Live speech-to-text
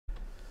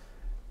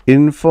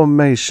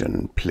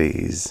Information,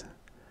 Please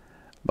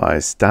by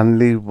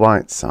Stanley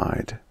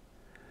Whiteside.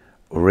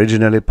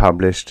 Originally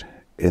published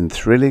in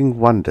Thrilling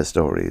Wonder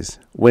Stories,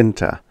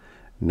 Winter,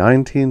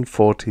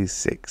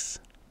 1946.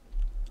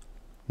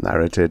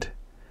 Narrated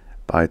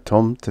by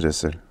Tom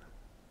Trussel.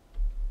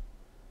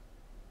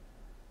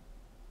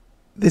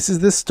 This is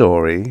the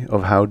story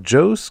of how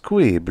Joe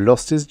Squeeb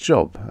lost his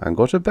job and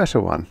got a better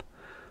one,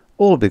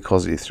 all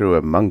because he threw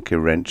a monkey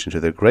wrench into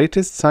the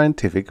greatest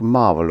scientific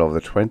marvel of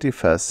the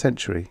 21st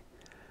century.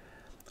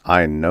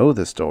 I know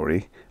the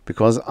story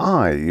because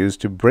I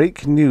used to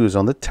break news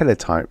on the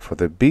teletype for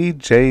the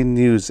BJ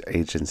News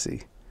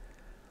Agency.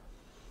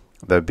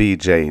 The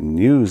BJ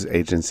News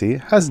Agency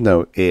has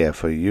no ear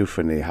for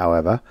euphony,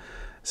 however,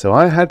 so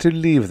I had to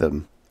leave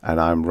them,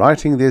 and I'm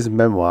writing these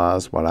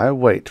memoirs while I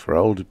wait for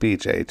old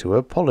BJ to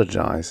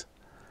apologize.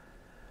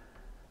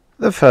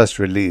 The first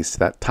release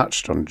that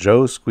touched on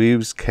Joe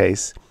Squeeb's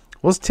case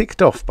was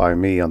ticked off by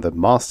me on the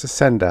master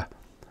sender.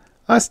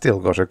 I still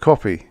got a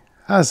copy,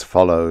 as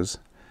follows.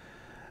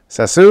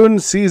 Sassoon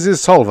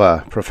seizes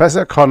solver.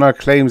 Professor Connor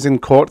claims in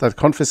court that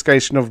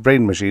confiscation of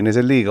brain machine is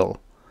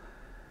illegal.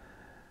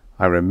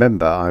 I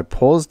remember I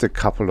paused a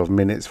couple of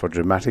minutes for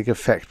dramatic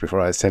effect before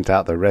I sent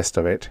out the rest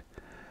of it.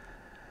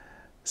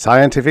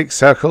 Scientific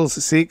circles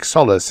seek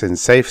solace in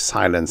safe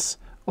silence.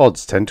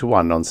 Odds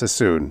 10-1 on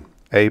Sassoon.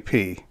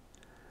 AP.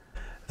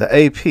 The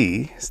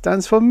AP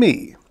stands for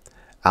me,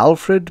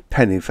 Alfred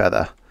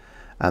Pennyfeather,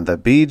 and the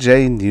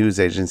BJ News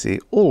Agency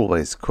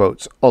always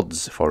quotes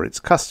odds for its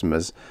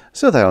customers,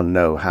 so they'll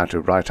know how to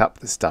write up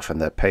the stuff in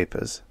their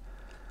papers.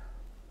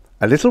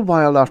 A little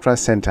while after I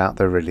sent out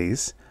the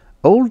release,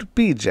 old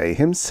BJ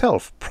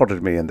himself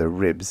prodded me in the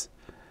ribs.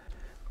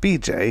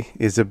 BJ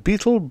is a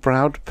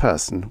beetle-browed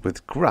person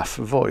with gruff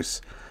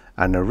voice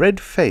and a red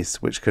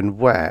face which can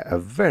wear a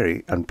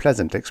very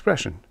unpleasant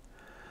expression.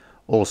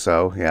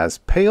 Also, he has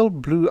pale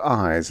blue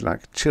eyes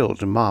like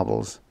chilled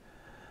marbles.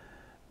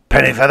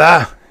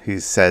 "Pennyfeather,"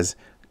 he says,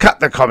 "cut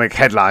the comic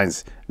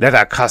headlines. Let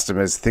our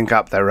customers think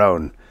up their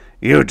own.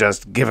 You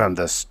just give 'em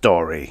the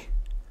story."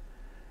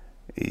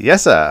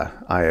 "Yes, sir,"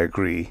 I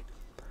agree.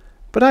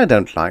 But I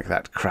don't like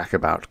that crack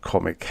about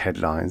comic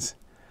headlines.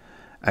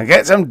 "And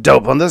get some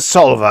dope on the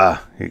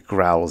solver," he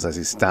growls as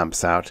he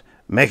stamps out.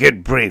 "Make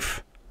it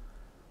brief."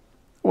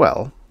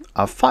 Well,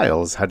 our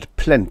files had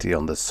plenty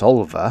on the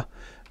solver,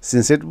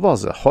 since it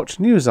was a hot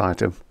news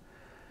item.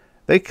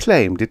 They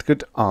claimed it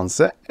could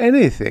answer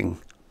anything.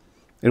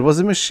 It was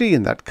a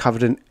machine that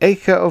covered an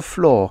acre of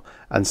floor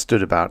and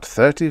stood about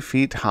 30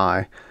 feet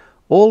high,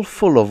 all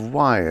full of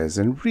wires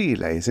and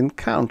relays and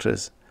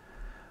counters.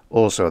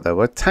 Also, there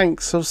were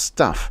tanks of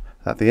stuff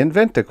that the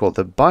inventor called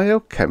the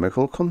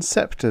biochemical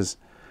conceptors.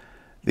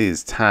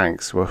 These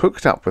tanks were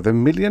hooked up with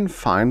 1,000,000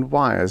 fine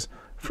wires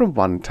from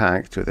one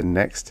tank to the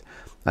next,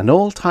 and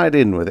all tied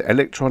in with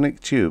electronic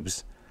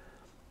tubes.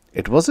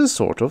 It was a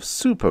sort of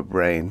super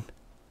brain.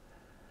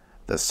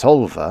 The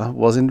solver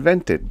was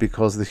invented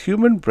because the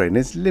human brain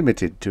is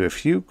limited to a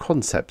few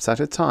concepts at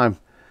a time.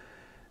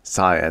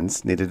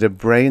 Science needed a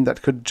brain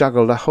that could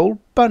juggle a whole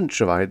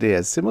bunch of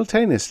ideas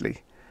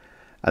simultaneously,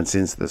 and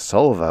since the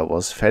solver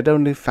was fed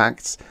only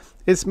facts,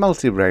 its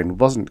multibrain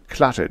wasn't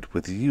cluttered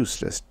with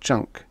useless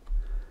junk.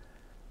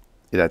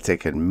 It had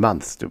taken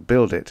months to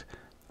build it,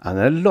 and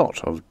a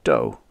lot of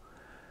dough,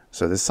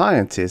 so the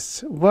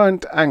scientists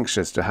weren't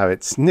anxious to have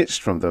it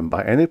snitched from them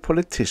by any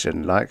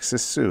politician like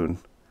Sassoon.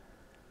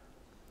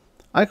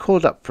 I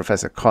called up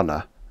Professor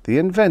Connor, the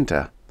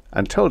inventor,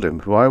 and told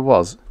him who I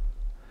was.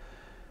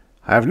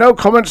 "I have no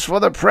comments for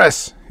the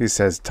press," he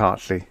says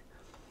tartly.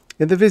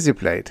 In the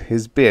visiplate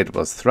his beard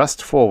was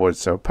thrust forward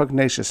so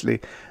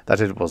pugnaciously that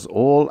it was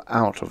all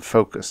out of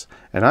focus,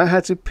 and I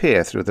had to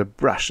peer through the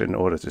brush in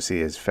order to see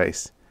his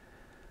face.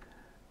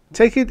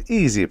 "Take it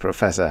easy,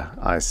 Professor,"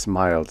 I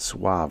smiled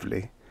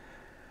suavely.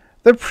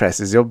 "The press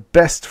is your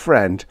best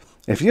friend.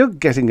 If you're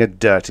getting a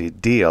dirty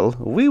deal,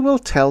 we will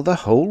tell the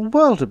whole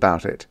world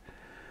about it.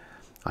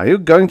 Are you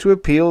going to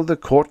appeal the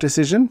court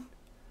decision?"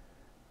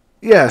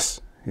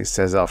 "Yes," he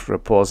says after a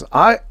pause,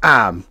 "I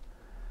am."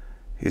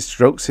 He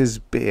strokes his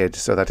beard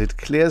so that it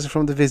clears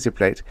from the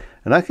visiplate,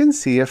 and I can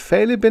see a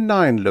fairly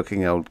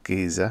benign-looking old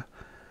geezer.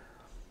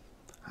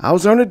 "I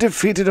was only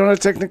defeated on a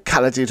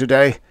technicality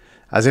today.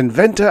 As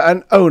inventor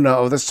and owner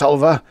of the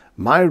solver,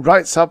 my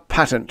rights are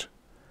patent."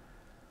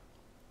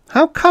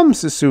 "How come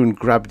Sassoon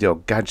grabbed your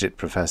gadget,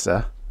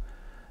 Professor?"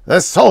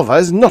 "The solver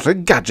is not a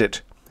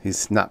gadget," he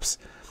snaps.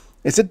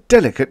 "It's a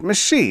delicate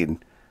machine,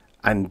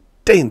 and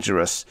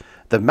dangerous.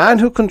 The man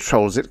who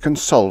controls it can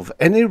solve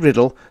any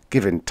riddle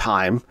given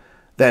time.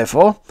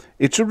 Therefore,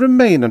 it should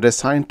remain under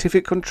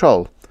scientific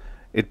control.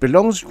 It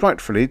belongs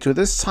rightfully to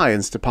the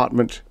science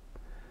department."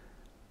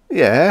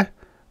 "Yeah,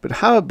 but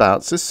how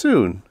about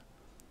Sassoon?"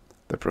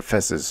 The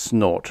professor's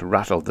snort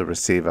rattled the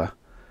receiver.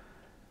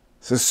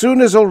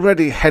 "Sassoon is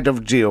already head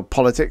of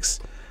geopolitics.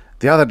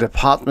 The other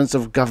departments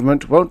of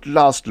government won't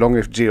last long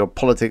if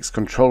geopolitics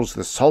controls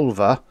the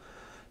solver.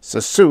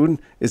 Sassoon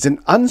is an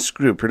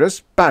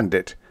unscrupulous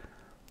bandit."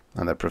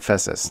 And the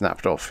professor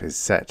snapped off his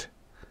set.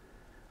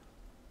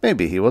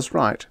 Maybe he was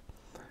right.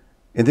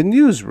 In the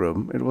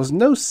newsroom, it was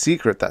no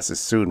secret that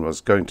Sassoon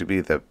was going to be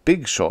the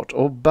big shot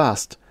or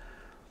bust.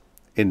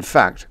 In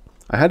fact,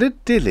 I had a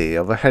dilly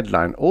of a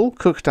headline all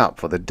cooked up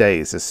for the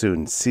day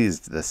Sassoon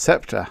seized the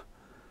sceptre.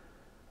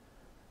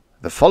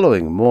 The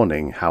following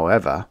morning,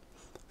 however,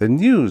 the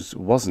news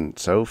wasn't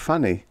so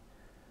funny.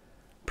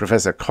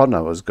 Professor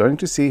Connor was going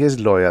to see his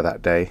lawyer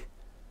that day.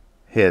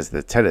 Here's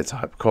the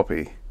teletype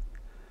copy.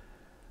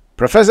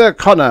 Professor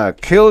Connor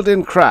killed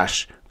in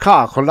crash.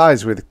 Car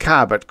collides with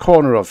cab at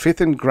corner of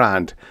 5th and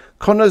Grand.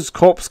 Connor's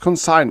corpse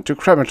consigned to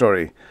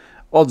crematory.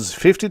 Odds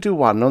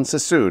 50-1 on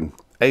Sassoon.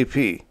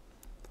 AP.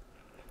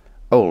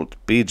 Old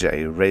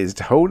BJ raised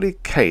holy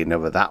Cain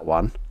over that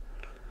one.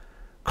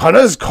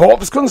 Connor's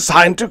corpse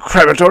consigned to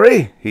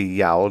crematory, he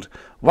yowled.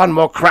 One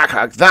more crack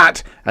like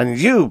that, and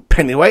you,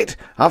 Pennyweight,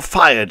 are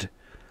fired.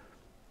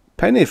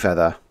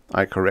 Pennyfeather,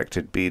 I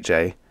corrected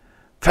BJ.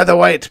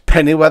 Featherweight,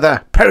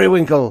 Pennyweather,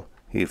 Periwinkle,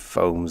 he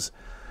foams.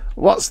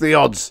 What's the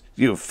odds,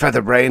 you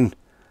featherbrain?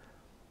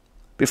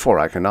 Before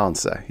I can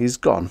answer, he's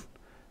gone,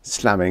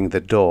 slamming the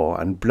door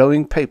and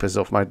blowing papers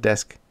off my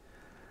desk.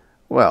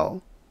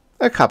 Well,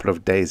 a couple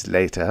of days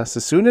later,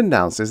 Sassoon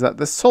announces that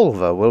the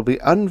solver will be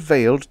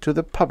unveiled to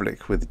the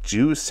public with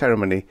due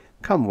ceremony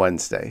come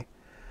Wednesday.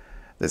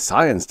 The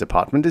science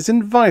department is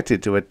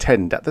invited to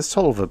attend at the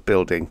solver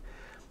building,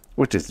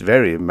 which is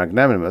very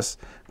magnanimous,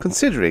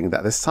 considering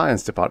that the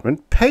science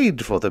department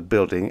paid for the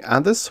building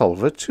and the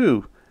solver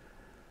too.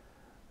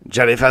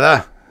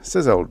 Jellyfeather,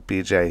 says old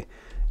BJ,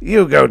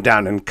 you go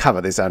down and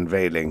cover this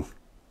unveiling.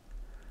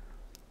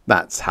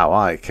 That's how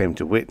I came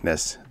to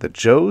witness the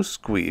Joe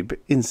Squeeb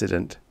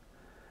incident.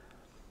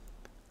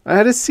 I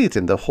had a seat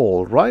in the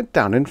hall right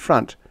down in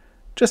front,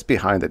 just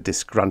behind the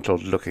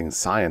disgruntled-looking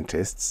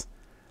scientists.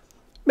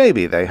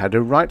 Maybe they had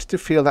a right to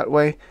feel that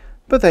way,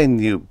 but they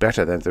knew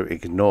better than to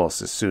ignore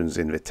Sassoon's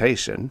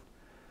invitation.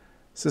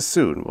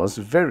 Sassoon was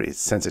very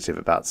sensitive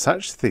about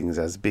such things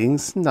as being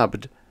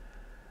snubbed,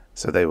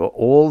 so they were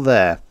all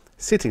there,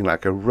 sitting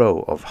like a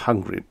row of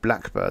hungry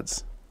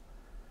blackbirds.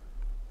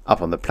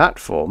 Up on the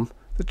platform,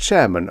 the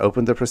chairman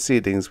opened the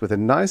proceedings with a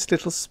nice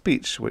little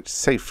speech which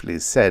safely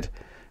said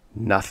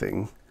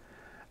nothing,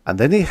 and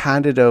then he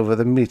handed over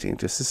the meeting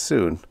to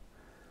Sassoon.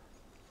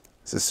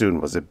 Sassoon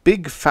was a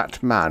big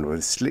fat man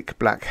with slick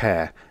black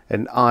hair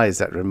and eyes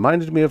that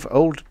reminded me of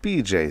old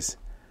BJ's.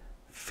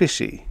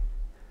 Fishy.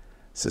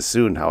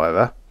 Sassoon,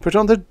 however, put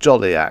on the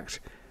jolly act,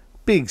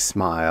 big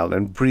smile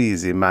and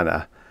breezy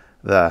manner,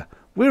 the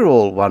we're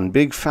all one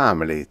big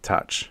family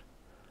touch.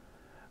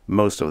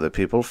 Most of the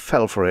people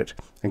fell for it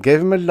and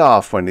gave him a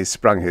laugh when he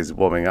sprung his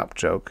warming-up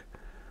joke.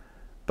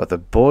 But the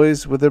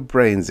boys with the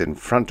brains in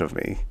front of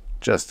me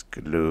just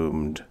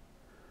gloomed.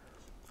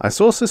 I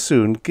saw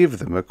Sassoon give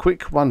them a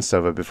quick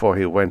once-over before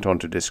he went on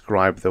to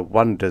describe the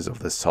wonders of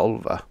the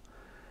solver.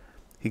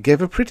 He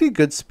gave a pretty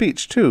good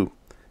speech, too,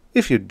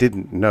 if you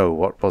didn't know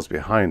what was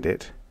behind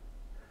it.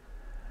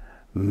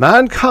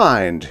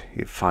 Mankind,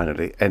 he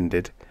finally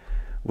ended,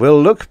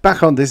 will look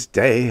back on this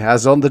day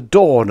as on the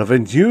dawn of a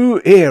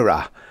new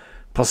era.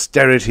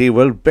 Posterity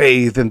will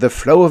bathe in the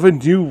flow of a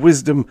new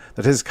wisdom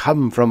that has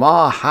come from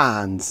our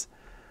hands.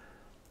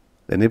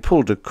 Then he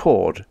pulled a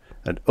cord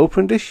and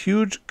opened a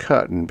huge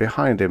curtain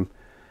behind him,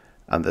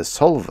 and the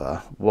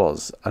solver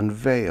was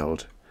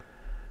unveiled.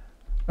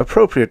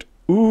 Appropriate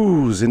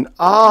oohs and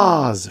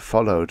ahs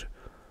followed.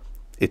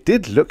 It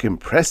did look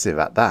impressive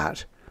at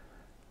that,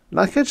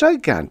 like a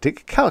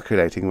gigantic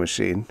calculating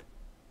machine.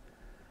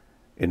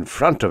 In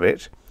front of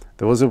it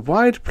there was a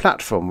wide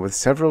platform with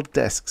several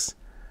desks.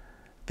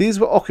 These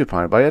were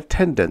occupied by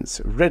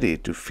attendants ready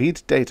to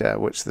feed data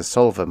which the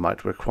solver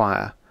might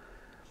require.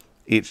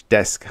 Each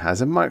desk has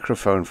a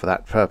microphone for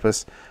that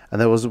purpose, and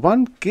there was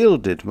one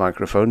gilded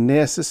microphone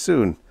near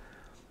Sassoon.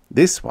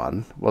 This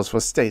one was for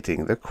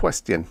stating the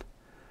question.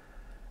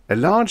 A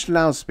large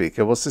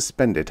loudspeaker was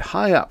suspended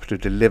high up to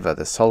deliver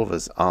the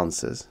solver's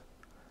answers.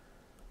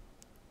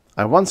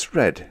 I once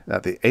read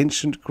that the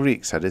ancient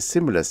Greeks had a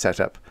similar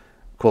setup,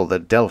 called the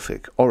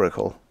Delphic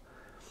Oracle.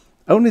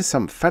 Only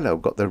some fellow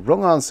got the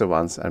wrong answer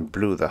once and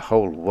blew the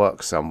whole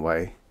work some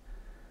way.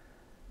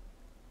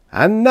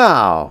 And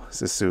now,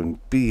 Sassoon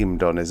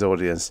beamed on his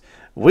audience,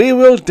 we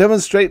will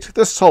demonstrate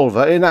the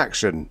solver in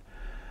action.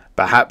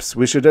 Perhaps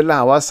we should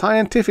allow our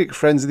scientific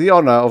friends the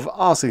honor of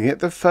asking it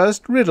the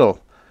first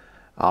riddle.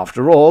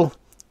 After all,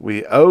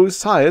 we owe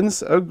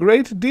science a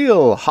great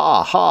deal,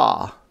 ha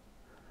ha.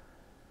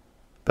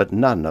 But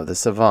none of the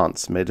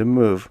savants made a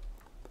move.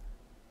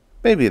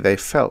 Maybe they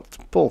felt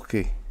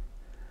bulky.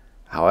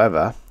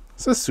 However,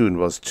 Sassoon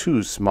was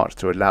too smart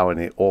to allow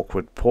any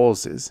awkward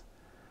pauses.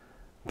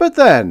 But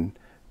then,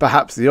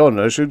 perhaps the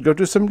honor should go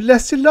to some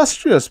less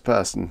illustrious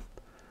person.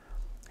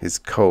 His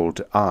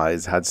cold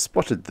eyes had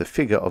spotted the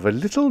figure of a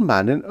little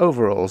man in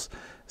overalls,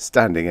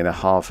 standing in a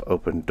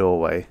half-open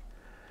doorway.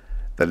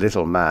 The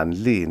little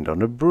man leaned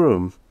on a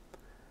broom.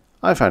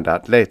 I found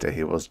out later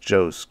he was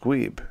Joe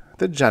Squeeb,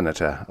 the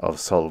janitor of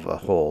Solver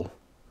Hall.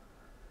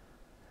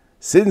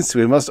 Since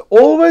we must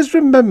always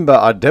remember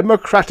our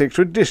democratic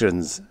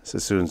traditions,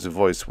 Sassoon's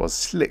voice was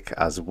slick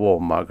as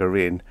warm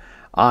margarine,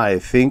 I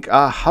think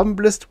our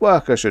humblest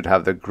worker should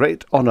have the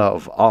great honor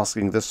of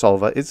asking the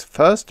solver its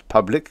first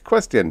public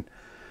question.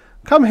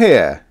 Come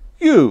here,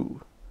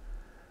 you!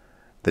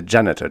 The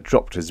janitor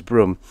dropped his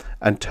broom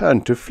and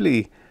turned to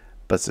flee,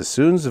 but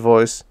Sassoon's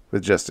voice,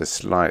 with just a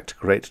slight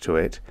grate to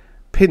it,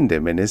 pinned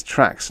him in his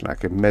tracks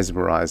like a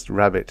mesmerized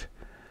rabbit.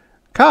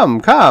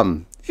 Come,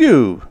 come,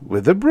 you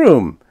with the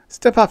broom,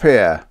 step up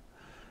here.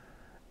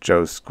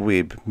 Joe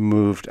Squeeb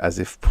moved as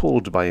if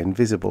pulled by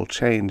invisible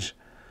change.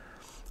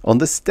 On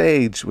the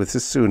stage with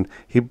Sassoon,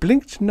 he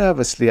blinked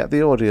nervously at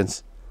the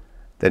audience.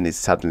 Then he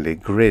suddenly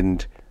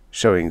grinned,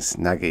 showing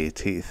snaggy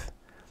teeth,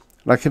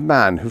 like a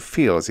man who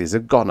feels he's a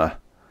goner.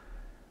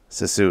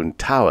 Sassoon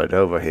towered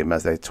over him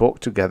as they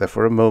talked together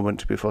for a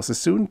moment before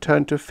Sassoon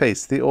turned to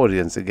face the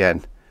audience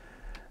again.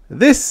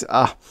 This,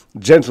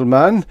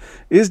 gentleman,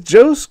 is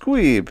Joe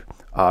Squeeb,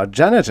 our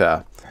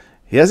janitor.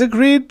 He has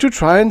agreed to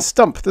try and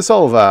stump the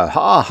solver.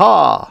 Ha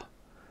ha!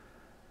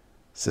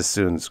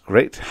 Sassoon's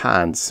great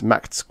hand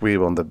smacked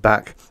Squeeb on the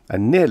back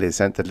and nearly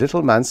sent the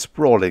little man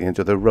sprawling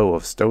into the row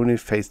of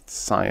stony-faced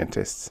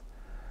scientists.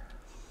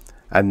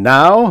 And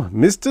now,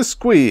 Mr.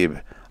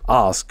 Squeeb,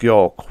 ask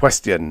your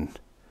question.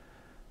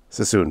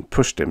 Sassoon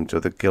pushed him to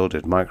the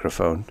gilded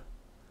microphone.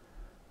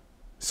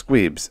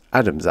 Squeeb's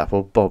Adam's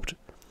apple bobbed.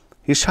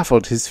 He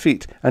shuffled his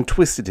feet and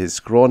twisted his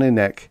scrawny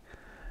neck.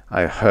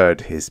 I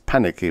heard his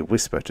panicky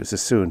whisper to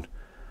Sassoon.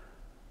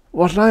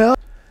 What'll I ask?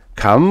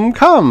 Come,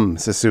 come,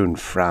 Sassoon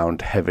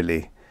frowned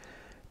heavily.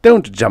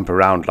 Don't jump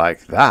around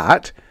like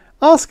that.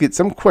 Ask it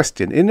some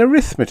question in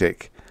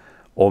arithmetic.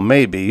 Or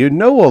maybe you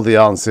know all the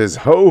answers.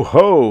 Ho,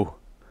 ho!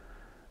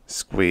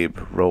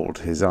 Squeeb rolled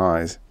his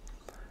eyes.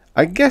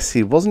 I guess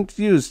he wasn't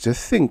used to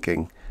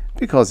thinking,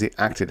 because he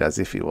acted as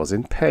if he was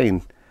in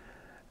pain.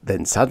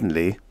 Then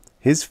suddenly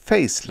his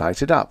face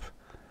lighted up.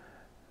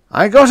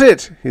 I got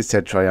it, he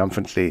said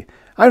triumphantly.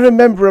 I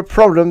remember a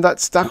problem that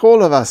stuck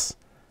all of us.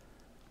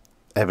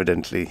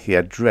 Evidently he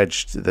had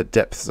dredged the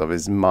depths of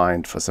his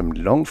mind for some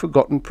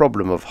long-forgotten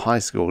problem of high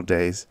school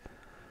days.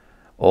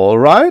 All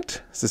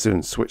right,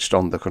 Sassoon switched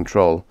on the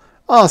control.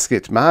 Ask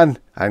it, man,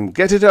 and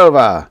get it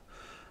over.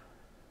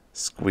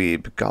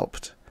 Squeeb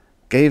gulped,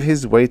 gave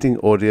his waiting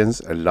audience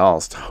a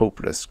last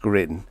hopeless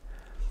grin,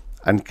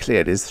 and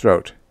cleared his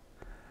throat.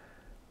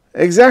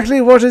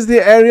 Exactly what is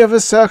the area of a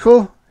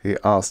circle? He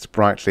asked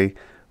brightly,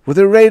 with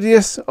a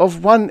radius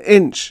of 1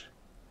 inch.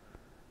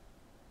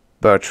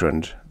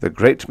 Bertrand, the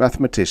great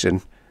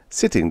mathematician,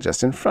 sitting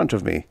just in front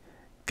of me,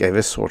 gave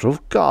a sort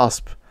of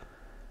gasp.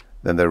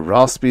 Then the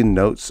raspy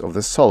notes of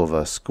the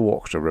solver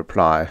squawked a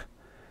reply.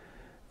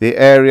 The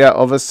area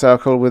of a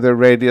circle with a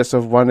radius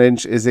of 1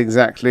 inch is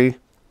exactly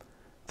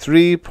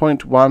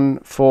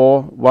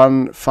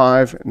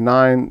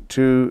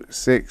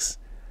 3.1415926.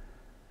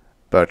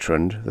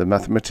 Bertrand, the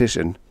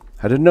mathematician,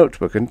 had a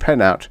notebook and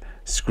pen out,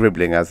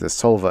 scribbling as the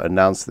solver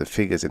announced the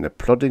figures in a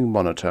plodding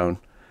monotone.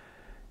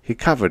 He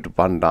covered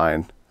one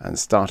line and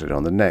started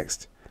on the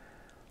next.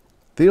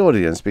 The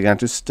audience began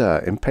to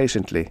stir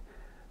impatiently.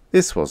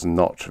 This was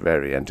not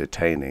very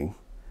entertaining.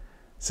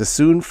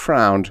 Sassoon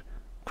frowned,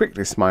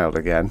 quickly smiled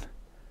again.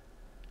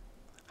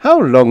 How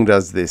long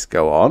does this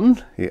go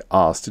on? He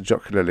asked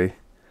jocularly.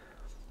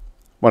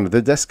 One of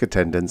the desk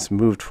attendants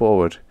moved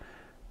forward.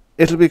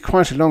 It'll be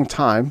quite a long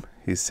time,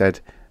 he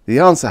said. The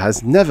answer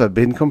has never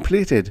been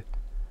completed.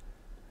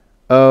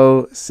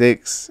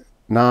 6,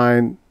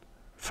 9,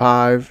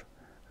 5,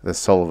 the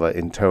solver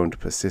intoned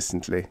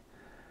persistently.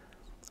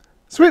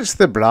 Switch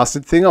the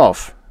blasted thing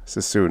off,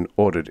 Sassoon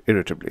ordered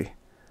irritably.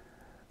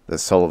 The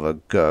solver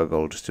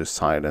gurgled to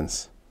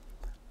silence.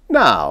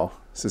 Now,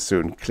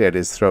 Sassoon cleared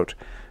his throat,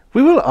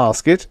 we will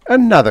ask it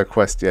another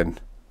question.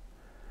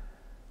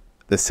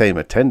 The same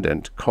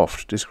attendant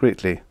coughed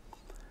discreetly.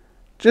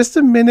 Just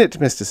a minute,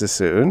 Mr.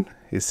 Sassoon,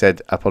 he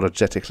said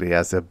apologetically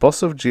as the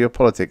boss of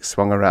geopolitics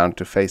swung around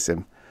to face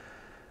him.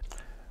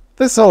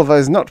 The solver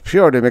is not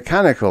purely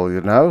mechanical, you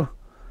know.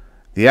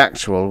 The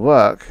actual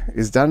work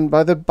is done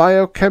by the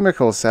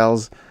biochemical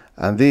cells,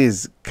 and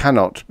these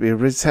cannot be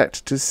reset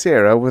to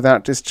zero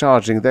without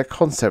discharging their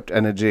concept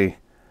energy.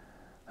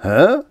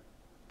 Huh?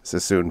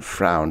 Sassoon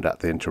frowned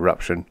at the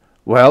interruption.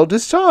 Well,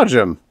 discharge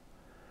 'em.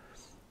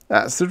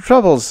 That's the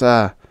trouble,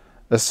 sir.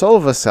 A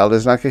solver cell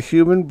is like a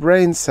human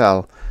brain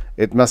cell.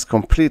 It must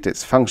complete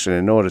its function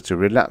in order to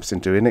relapse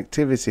into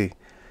inactivity.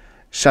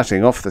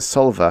 Shutting off the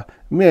solver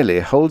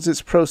merely holds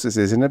its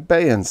processes in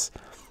abeyance.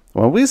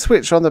 When we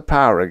switch on the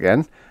power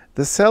again,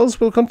 the cells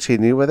will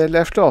continue where they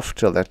left off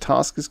till their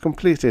task is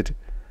completed.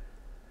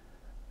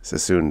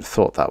 Sassoon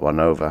thought that one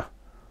over.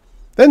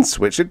 Then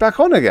switch it back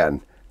on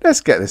again.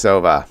 Let's get this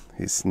over,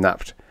 he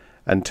snapped,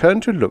 and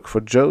turned to look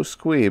for Joe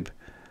Squeeb.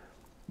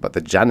 But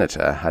the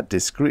janitor had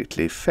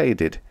discreetly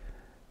faded.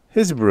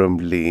 His broom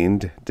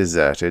leaned,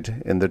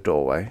 deserted, in the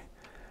doorway.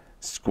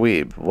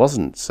 Squeeb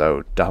wasn't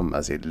so dumb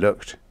as he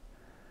looked.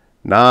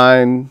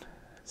 9,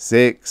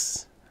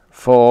 6,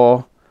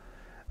 4...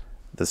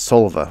 The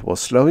solver was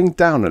slowing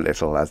down a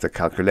little as the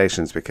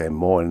calculations became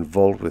more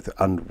involved with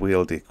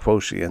unwieldy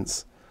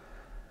quotients,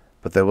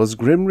 but there was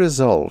grim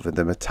resolve in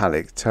the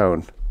metallic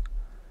tone.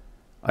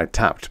 I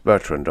tapped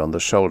Bertrand on the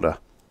shoulder.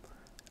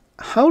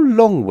 "How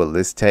long will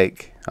this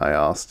take?" I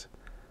asked.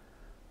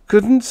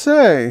 "Couldn't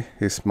say,"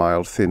 he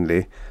smiled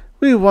thinly.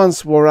 "We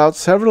once wore out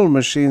several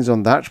machines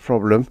on that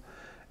problem.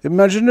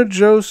 Imagine a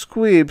Joe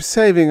Squeeb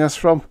saving us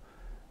from—"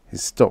 He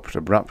stopped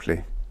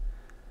abruptly.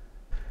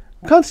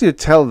 "Can't you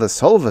tell the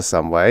solver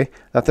some way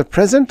that the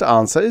present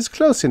answer is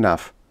close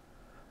enough?"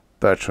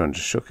 Bertrand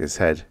shook his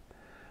head.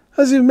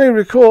 "As you may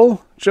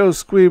recall, Joe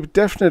Squeeb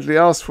definitely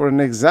asked for an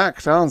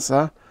exact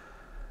answer.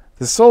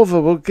 The solver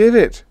will give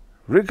it,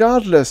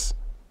 regardless.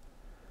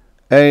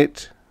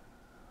 8,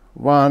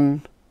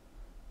 1,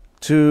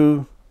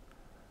 2...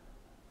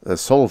 The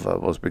solver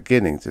was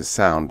beginning to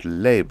sound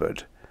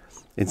laboured.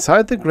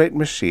 Inside the great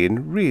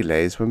machine,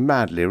 relays were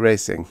madly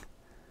racing.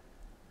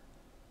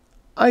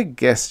 "I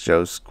guess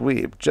Joe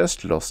Squeeb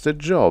just lost a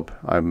job,"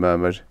 I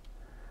murmured.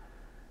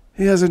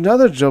 "He has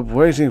another job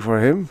waiting for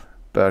him,"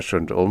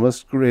 Bertrand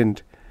almost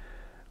grinned.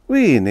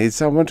 "We need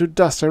someone to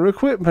dust our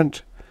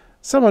equipment,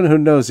 someone who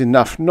knows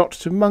enough not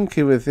to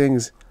monkey with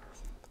things.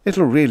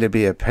 It'll really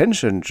be a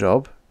pension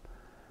job."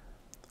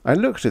 I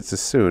looked at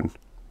Sassoon.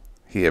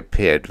 He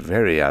appeared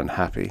very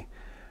unhappy.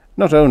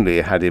 Not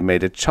only had he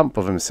made a chump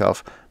of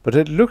himself, but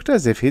it looked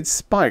as if he'd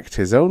spiked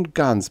his own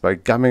guns by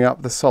gumming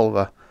up the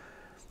solver.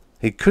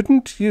 He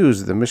couldn't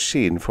use the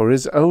machine for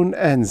his own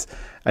ends,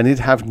 and he'd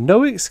have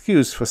no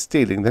excuse for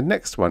stealing the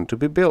next one to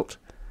be built.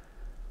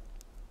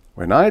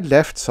 When I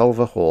left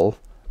Solver Hall,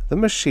 the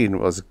machine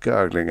was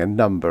gurgling a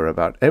number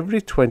about every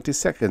 20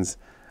 seconds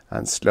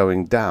and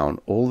slowing down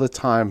all the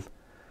time.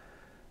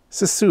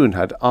 Sassoon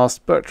had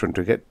asked Bertrand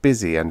to get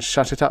busy and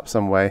shut it up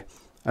some way,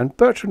 and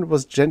Bertrand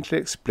was gently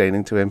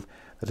explaining to him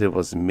that it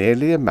was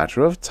merely a matter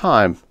of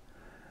time,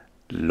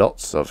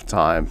 lots of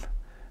time,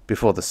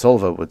 before the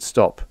solver would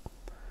stop,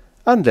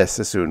 unless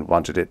Sassoon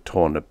wanted it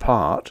torn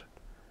apart.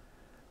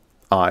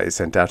 I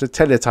sent out a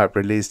teletype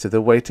release to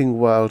the waiting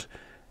world.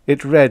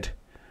 It read,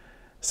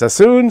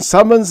 "Sassoon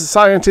summons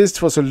scientist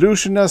for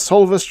solution as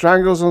solver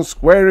strangles on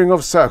squaring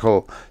of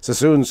circle.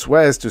 Sassoon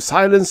swears to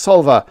silence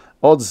solver.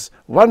 Odds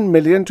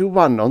 1,000,000 to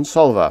 1 on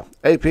solver.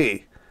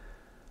 AP."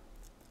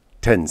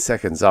 10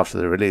 seconds after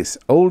the release,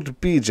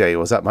 old BJ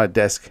was at my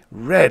desk,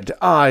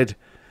 red-eyed.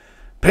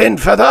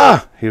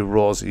 "Pinfeather!" he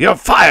roars. "You're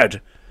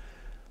fired!"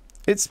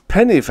 "It's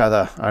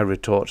Pennyfeather," I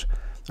retort,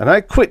 "and I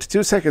quit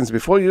 2 seconds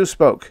before you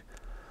spoke."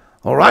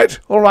 All right,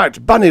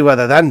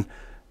 Bunnyweather then."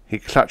 He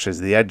clutches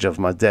the edge of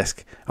my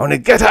desk. "Only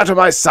get out of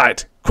my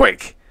sight,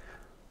 quick!"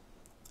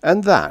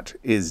 And that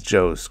is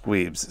Joe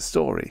Squeeb's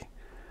story.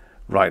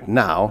 Right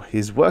now,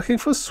 he's working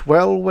for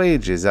swell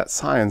wages at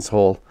Science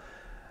Hall.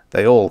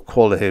 They all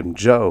call him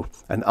Joe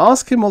and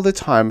ask him all the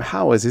time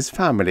how is his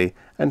family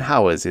and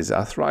how is his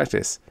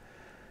arthritis.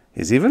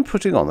 He's even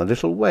putting on a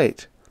little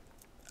weight.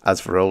 As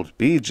for old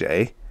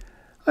BJ,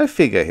 I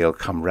figure he'll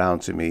come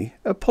round to me,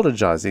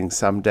 apologizing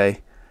some day,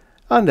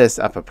 unless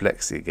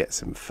apoplexy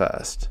gets him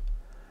first.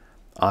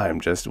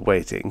 I'm just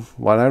waiting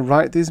while I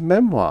write these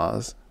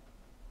memoirs.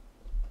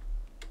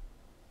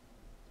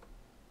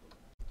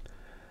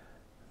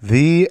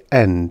 The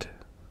End.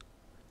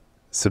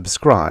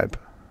 Subscribe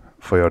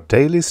for your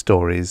daily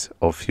stories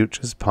of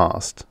futures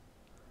past.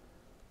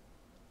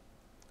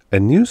 A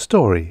new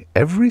story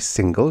every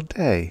single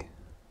day.